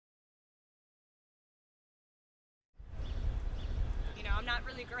not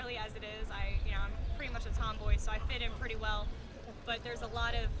really girly as it is. I'm pretty much a tomboy, so I fit in pretty well. But there's a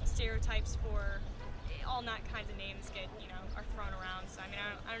lot of stereotypes for all that kinds of names are thrown around. So I mean,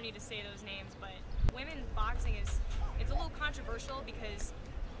 I don't need to say those names, but women's boxing it's a little controversial because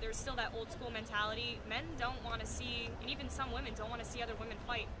there's still that old school mentality. Men don't want to see, and even some women don't want to see other women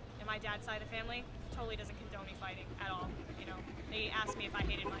fight. And my dad's side of the family totally doesn't condone me fighting at all. They asked me if I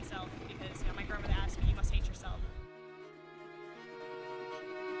hated myself because my grandmother asked me, "You must hate yourself."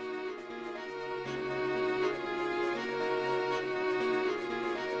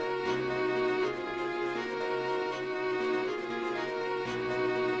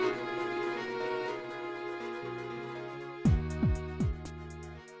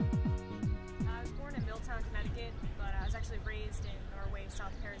 Connecticut, but I was actually raised in Norway,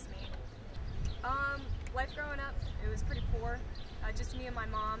 South Paris, Maine. Life growing up, it was pretty poor. Just me and my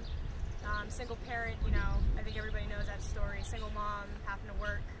mom. Single parent, I think everybody knows that story. Single mom, having to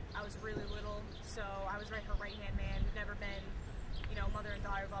work. I was really little, so I was her right-hand man. We've never been, mother and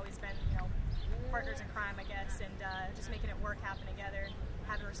daughter. We've always been, partners in crime, I guess, and just making it work happen together.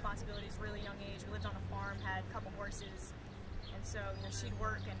 Having responsibilities really young age. We lived on a farm, had a couple horses. And so, she'd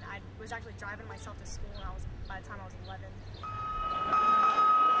work, and I was actually driving myself to school by the time I was 11. I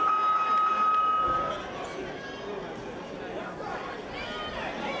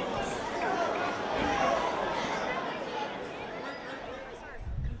started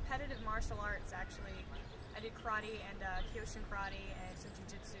competitive martial arts, actually. I did karate and Kyokushin karate and some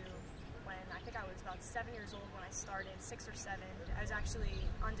jiu-jitsu when I think I was about 7 years old when I started, 6 or 7. I was actually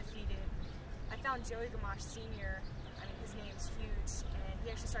undefeated. I found Joey Gamache Sr., his name's huge, and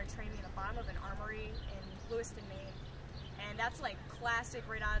he actually started training me in the bottom of an armory in Lewiston, Maine. And that's like classic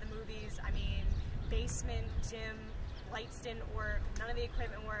right out of the movies. I mean, basement, gym, lights didn't work, none of the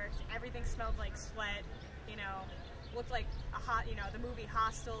equipment worked, everything smelled like sweat, looked like the movie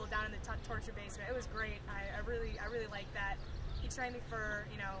Hostel down in the torture basement. It was great. I really liked that. He trained me for,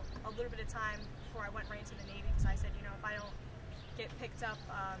 a little bit of time before I went right into the Navy, because I said, if I don't get picked up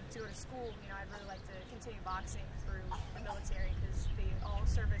to go to school, I'd really like to continue boxing through the military, because the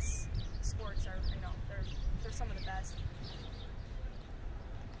all-service sports are, they're some of the best.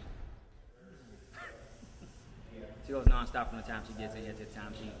 She goes nonstop from the time she gets here to the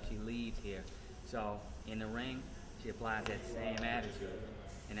time she leaves here. So in the ring, she applies that same attitude,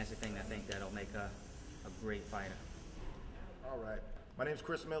 and that's the thing I think that'll make her a great fighter. All right. My name's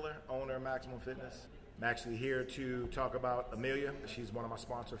Chris Miller, owner of Maximum Fitness. I'm actually here to talk about Amelia. She's one of my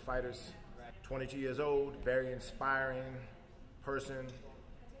sponsored fighters. 22 years old, very inspiring person,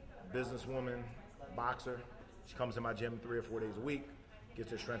 businesswoman, boxer. She comes to my gym 3 or 4 days a week, gets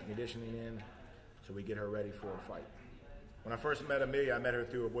her strength and conditioning in, so we get her ready for a fight. When I first met Amelia, I met her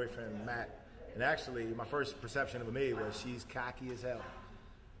through her boyfriend, Matt. And actually, my first perception of Amelia was she's cocky as hell.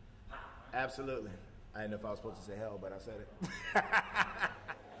 Absolutely. I didn't know if I was supposed to say hell, but I said it.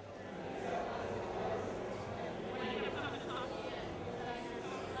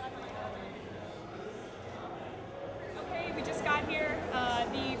 Okay, we just got here.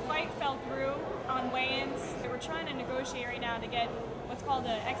 The fight fell through on weigh-ins. We're trying to negotiate right now to get what's called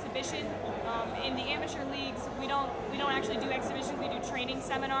an exhibition. In the amateur leagues, we don't actually do exhibitions. We do training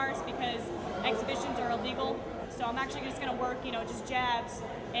seminars because exhibitions are illegal. So I'm actually just going to work, just jabs,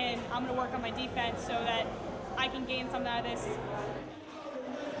 and I'm going to work on my defense so that I can gain something out of this.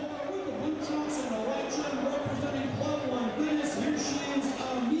 Representing Club 1 Fitness, here she is,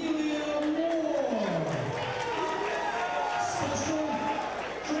 Amelia Moore. Special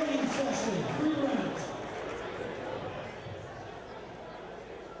training session, 3 rounds.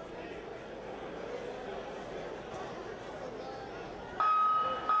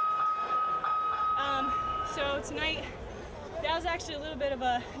 So tonight, that was actually a little bit of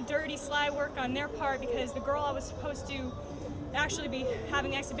a dirty, sly work on their part, because the girl I was supposed to actually be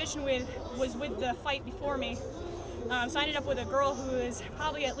having the exhibition with was with the fight before me. So I ended up with a girl who is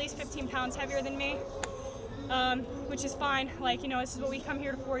probably at least 15 pounds heavier than me, which is fine. This is what we come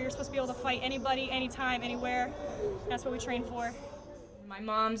here for. You're supposed to be able to fight anybody, anytime, anywhere. That's what we train for. My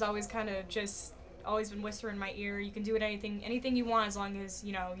mom's always kind of just always been whispering in my ear, you can do it anything you want as long as,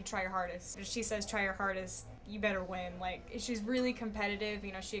 you try your hardest. If she says try your hardest, you better win. She's really competitive,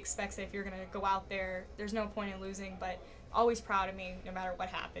 she expects that if you're gonna go out there, there's no point in losing, but always proud of me no matter what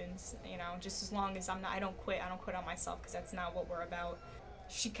happens, just as long as I don't quit on myself, because that's not what we're about.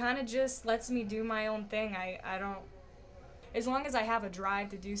 She kind of just lets me do my own thing. As long as I have a drive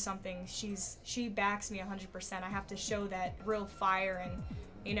to do something, she backs me 100%. I have to show that real fire, and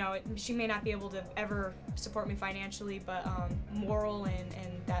she may not be able to ever support me financially, but moral and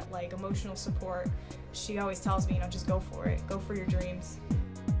that like emotional support. She always tells me, you know, just go for it, go for your dreams.